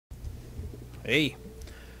Hey.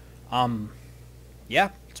 Yeah,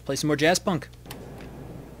 let's play some more Jazzpunk.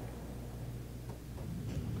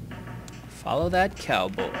 Follow that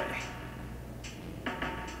cowboy.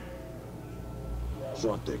 It's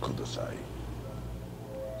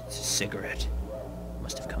a cigarette.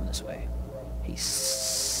 Must have come this way.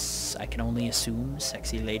 He's... I can only assume,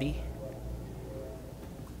 sexy lady.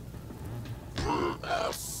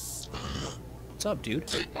 What's up, dude?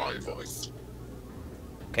 Take my advice.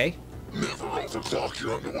 Okay. Never overclock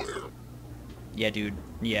your underwear. Yeah, dude.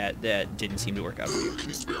 Yeah, that didn't seem to work out for you. Can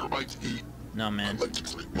you spare my tea? No, man. I'd like to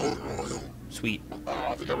drink motor oil. Sweet.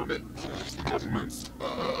 The government. The government's,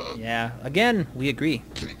 Yeah, again, we agree.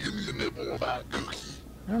 Can you give me the nibble of that cookie?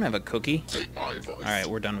 I don't have a cookie. Take my advice. Alright,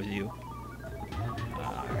 we're done with you.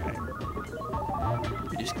 Alright.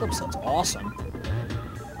 Dude, this club sounds awesome.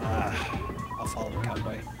 I'll follow the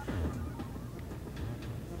cowboy.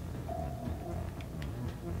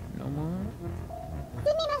 No more?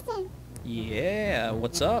 Yeah,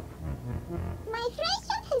 what's up? My friend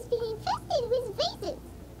shop has been infested with vases.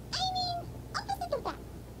 Opposite of that.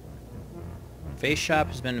 Face shop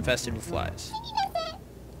has been infested with flies.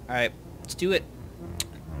 Alright, let's do it.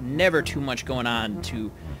 Never too much going on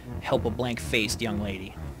to help a blank-faced young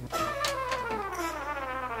lady.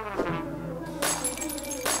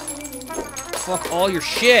 Fuck all your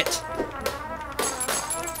shit!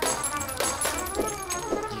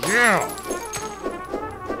 Yeah!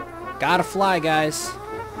 Gotta fly, guys.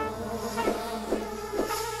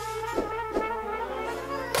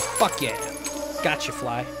 Fuck yeah. Gotcha,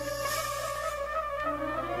 fly.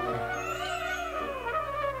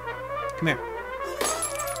 Come here.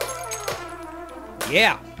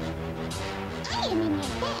 Yeah! I am in your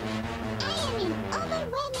bed. I am in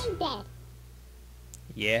overwhelming bed.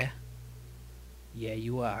 Yeah? Yeah,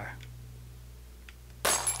 you are.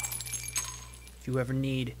 If you ever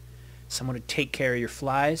need someone to take care of your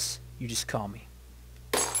flies, you just call me.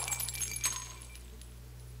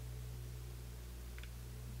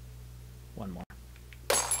 One more.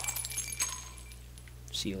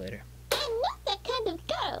 See you later. I'm not that kind of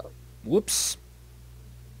girl. Whoops.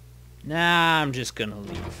 Nah, I'm just gonna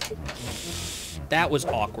leave. That was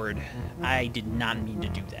awkward. I did not mean to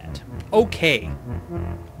do that. Okay.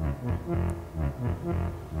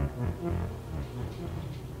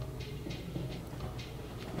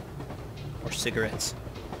 More cigarettes.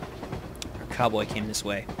 Our cowboy came this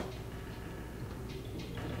way.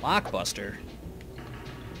 Blockbuster?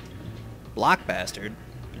 Block bastard?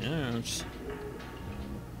 Yeah,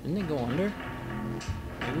 didn't they go under?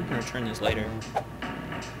 Maybe we can return these later.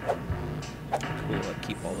 Cool, I'll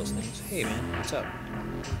keep all those things. Hey man, what's up?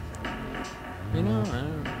 You know, I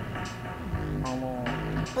don't know.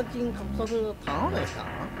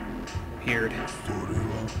 Weird.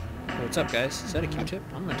 Hey, what's up, guys? Is that a Q-tip?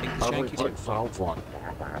 I'm gonna take this giant Q-tip.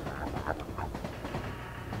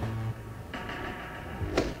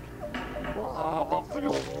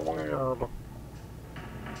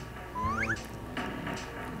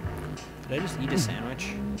 Did I just eat a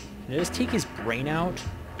sandwich? Did I just take his brain out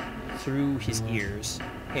through his ears?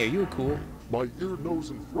 Hey, are you cool? My ear,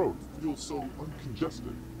 nose, and throat feel so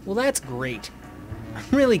uncongested. Well, that's great. I'm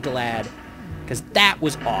really glad, because that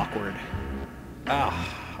was awkward.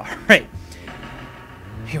 Alright.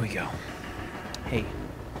 Here we go. Hey.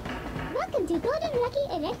 Welcome to Golden Rocky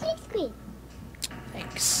Electric Screen.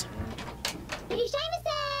 Thanks. Please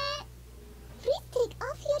take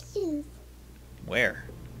off your shoes. Where?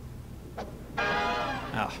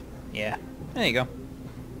 Oh, yeah. There you go.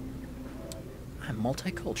 I'm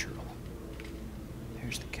multicultural.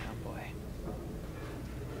 There's the cowboy.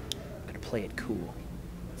 I'm gonna play it cool.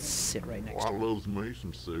 Sit right next to I him. love me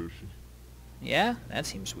some sushi. Yeah? That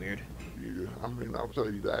seems weird. Yeah, I mean, I'll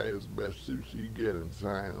tell you that is the best sushi you get in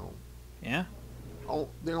town. Yeah? Oh,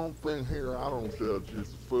 the only thing here I don't judge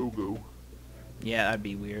is fugu. Yeah, that'd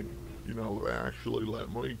be weird. You know, they actually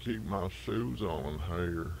let me keep my shoes on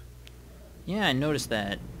here. Yeah, I noticed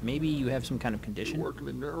that. Maybe you have some kind of condition? Working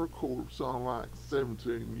in Necrophone on like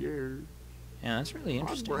 17 years. Yeah, that's really My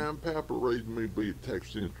interesting. grandpapa raised me to be a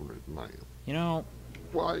Texas instrument man. You know...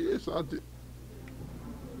 Why, yes, I did.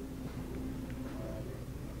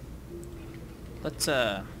 Let's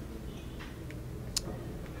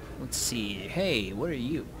see. Hey, what are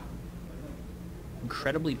you?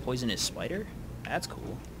 Incredibly poisonous spider? That's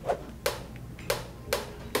cool.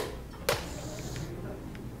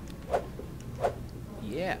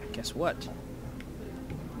 Yeah, guess what?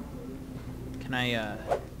 Can I,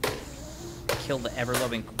 kill the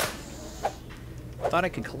ever-loving... Thought I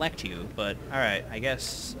could collect you, but alright, I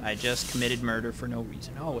guess I just committed murder for no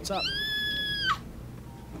reason. Oh, what's up?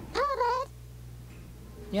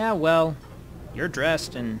 Yeah, well, You're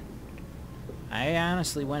dressed, and I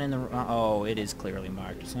honestly went in the... Oh, it is clearly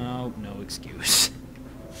marked, so no excuse.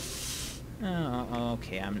 Oh,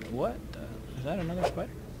 okay, What? Is that another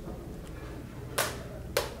spider?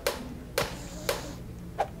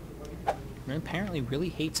 I apparently really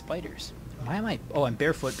hate spiders. Why am I... Oh, I'm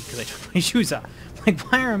barefoot because I took my shoes off. Like,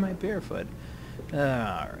 why am I barefoot?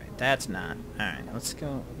 Alright, that's not... Alright, let's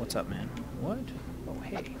go... What's up, man? What? Oh,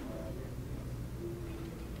 hey.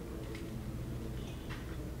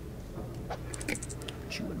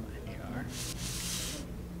 Put you in my jar.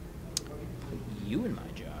 Put you in my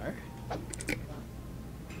jar.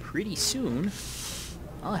 Pretty soon,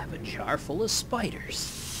 I'll have a jar full of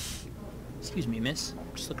spiders. Excuse me, miss.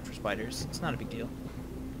 I'm just looking for spiders. It's not a big deal.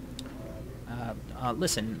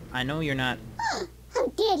 Listen, I know you're not... How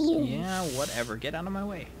dare you! Yeah, whatever. Get out of my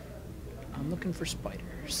way. I'm looking for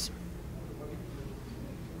spiders.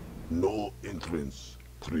 No entrance,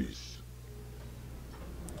 please.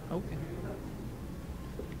 Okay.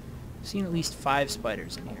 Seen at least 5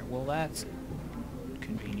 spiders in here. Well, that's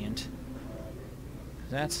convenient.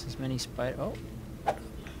 That's as many spiders... Oh.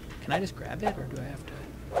 Can I just grab it, or do I have to...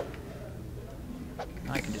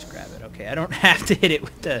 I can just grab it. Okay, I don't have to hit it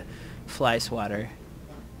with the fly swatter.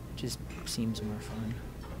 It just seems more fun.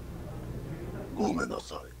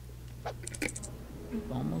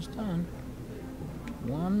 Almost done.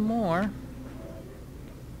 One more.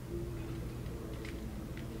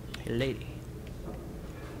 Hey, lady.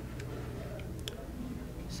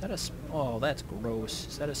 Is that a oh, that's gross.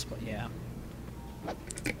 Is that a yeah.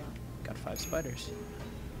 Got 5 spiders.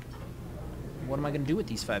 What am I gonna do with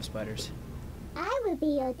these 5 spiders? I will be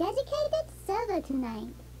your dedicated server tonight.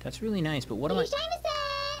 That's really nice, but what am I...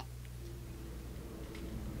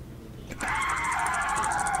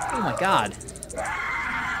 Oh my god.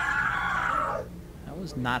 That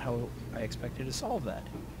was not how I expected to solve that.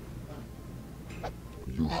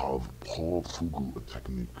 You have poor fugu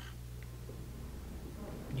technique.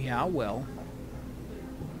 Yeah, well.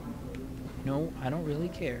 No, I don't really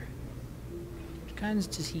care. Which kinds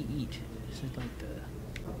does he eat? Is it like the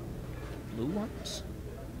blue ones?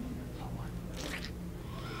 Oh, what?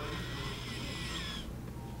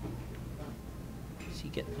 Does he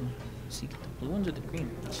get the blue ones or the green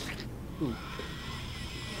ones? Ooh.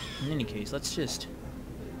 In any case, let's just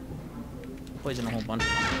poison a whole bunch of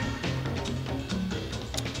them.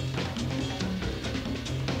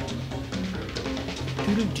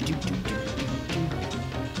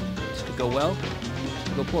 This could go well. This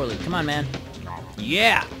could go poorly. Come on, man.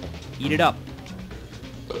 Yeah! Eat it up.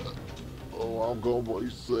 Oh, I'll go what you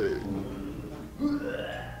say.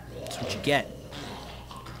 That's what you get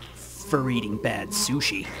for eating bad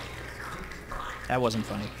sushi. That wasn't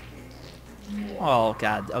funny. Oh,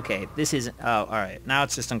 God. Okay, this isn't... Oh, alright. Now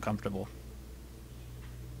it's just uncomfortable.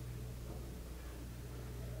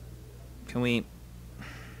 Can we...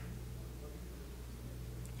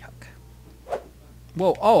 Yuck.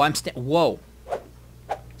 Whoa. Oh, I'm whoa.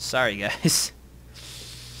 Sorry, guys.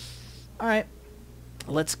 Alright.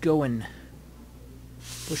 Let's go and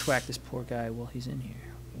bushwhack this poor guy while he's in here.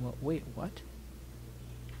 Well, wait, what?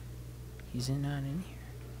 He's not in here.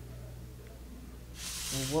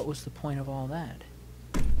 Well, what was the point of all that?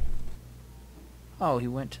 Oh, he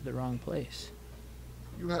went to the wrong place.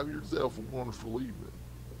 You have yourself a wonderful evening.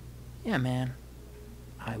 Yeah, man.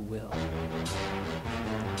 I will.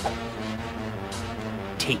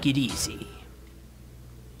 Take it easy.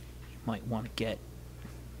 You might want to get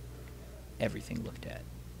everything looked at.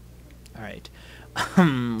 Alright.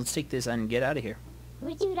 Let's take this and get out of here.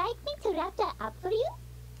 Would you like me to wrap that up for you?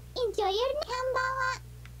 Enjoy your hambawa.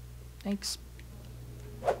 Thanks.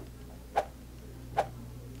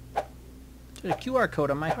 There's a QR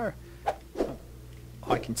code on my heart.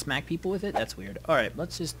 Oh, I can smack people with it? That's weird. Alright,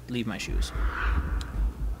 let's just leave my shoes.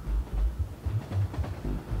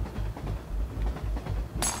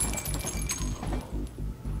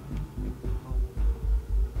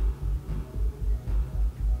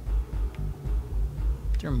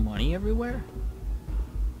 Is there money everywhere?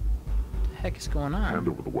 What the heck is going on? Hand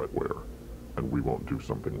over the wetware, and we won't do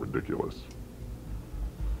something ridiculous.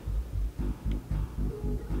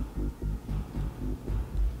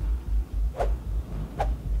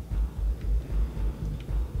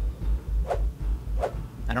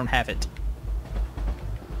 I don't have it.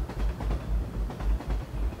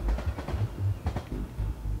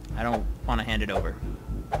 I don't want to hand it over.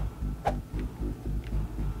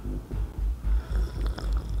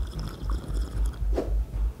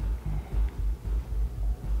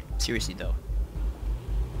 Seriously, though.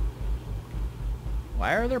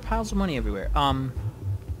 Why are there piles of money everywhere?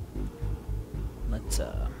 Let's,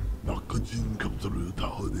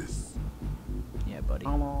 buddy.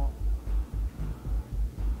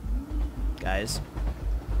 Guys.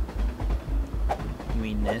 You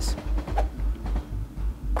mean this?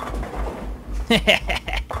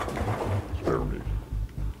 Spare me.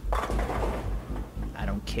 I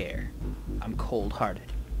don't care. I'm cold-hearted.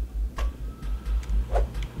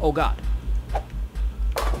 Oh god.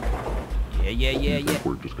 Yeah.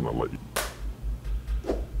 We're just gonna let you.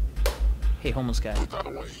 Hey, homeless guy. Put that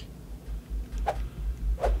away.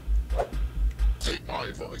 Take my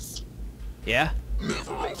advice. Yeah?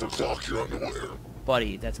 Never overclock your underwear.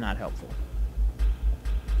 Buddy, that's not helpful.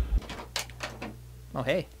 Oh,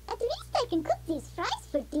 hey. At least I can cook these fries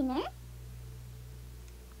for dinner.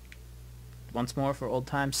 Once more for old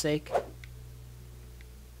time's sake.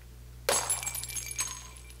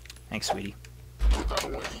 Thanks, sweetie. Put that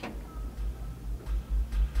away.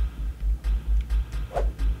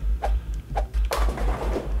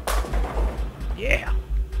 Yeah.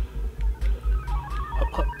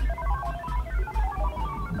 Up.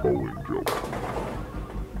 Bowling joke.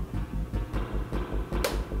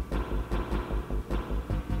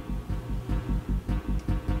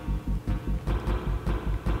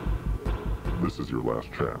 This is your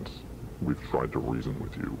last chance. We've tried to reason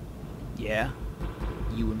with you. Yeah?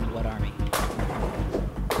 You and what army?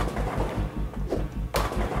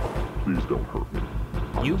 Please don't hurt me.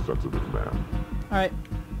 I'm You? a sensitive man. Alright.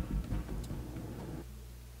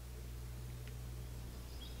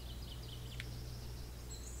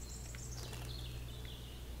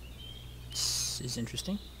 This is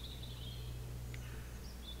interesting.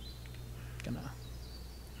 Gonna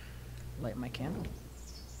light my candle.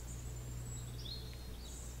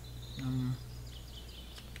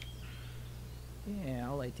 Yeah,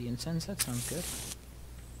 I'll light the incense. That sounds good.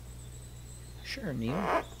 Sure, Neil.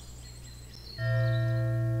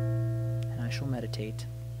 And I shall meditate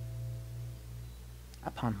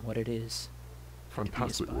upon what it is.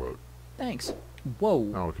 Fantastic work. Thanks. Whoa.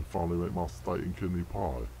 Now I can finally make my steak and kidney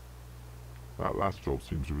pie. That last job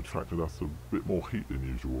seems to have attracted us a bit more heat than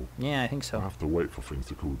usual. Yeah, I think I so. have to wait for things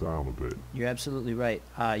to cool down a bit. You're absolutely right.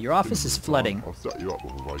 Your office is flooding. I'll set you up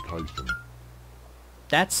with a vacation.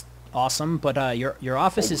 That's awesome, but your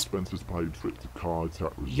office All is expenses paid, trip to Kai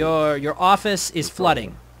Resort. your office is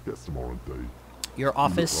flooding. Get some R&D. Your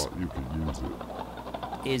office You look like you could use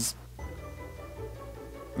it. is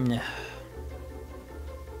the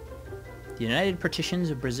United Partitions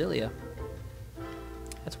of Brasilia.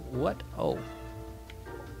 That's what? Oh.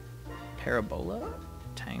 Parabola?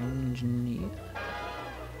 Tanzania?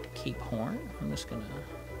 Cape Horn? I'm just gonna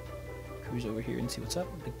cruise over here and see what's up.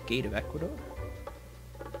 The Gate of Ecuador.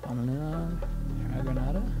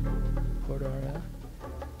 Granada. Porto.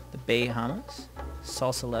 The Bahamas.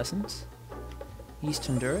 Salsa Lessons. East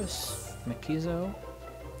Honduras. Maquizo.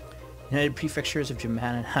 United Prefectures of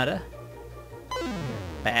Jamanada.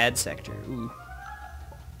 Bad sector. Ooh.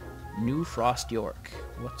 New Frost York.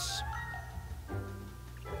 What's... I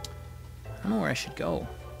don't know where I should go.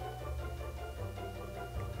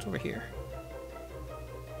 What's over here?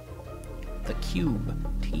 The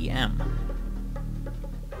Cube. TM.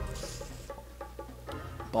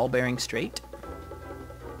 Ball Bearing Strait.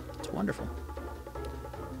 It's wonderful.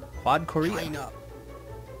 Quad Korea.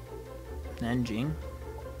 Nanjing.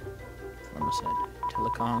 Formosa.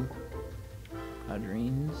 Telecom.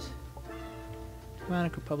 Quadrines.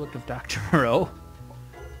 Democratic Republic of Dr. Moreau.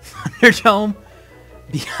 Thunderdome.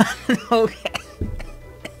 Beyond... Okay.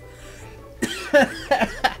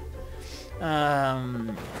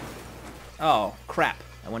 Oh, crap.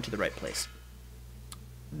 I went to the right place.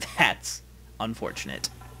 That's unfortunate.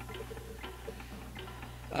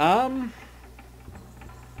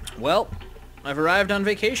 Well, I've arrived on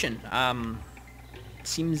vacation.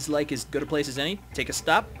 Seems like as good a place as any. Take a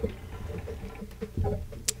stop.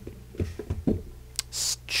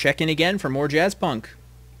 Check in again for more Jazzpunk.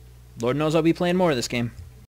 Lord knows I'll be playing more of this game.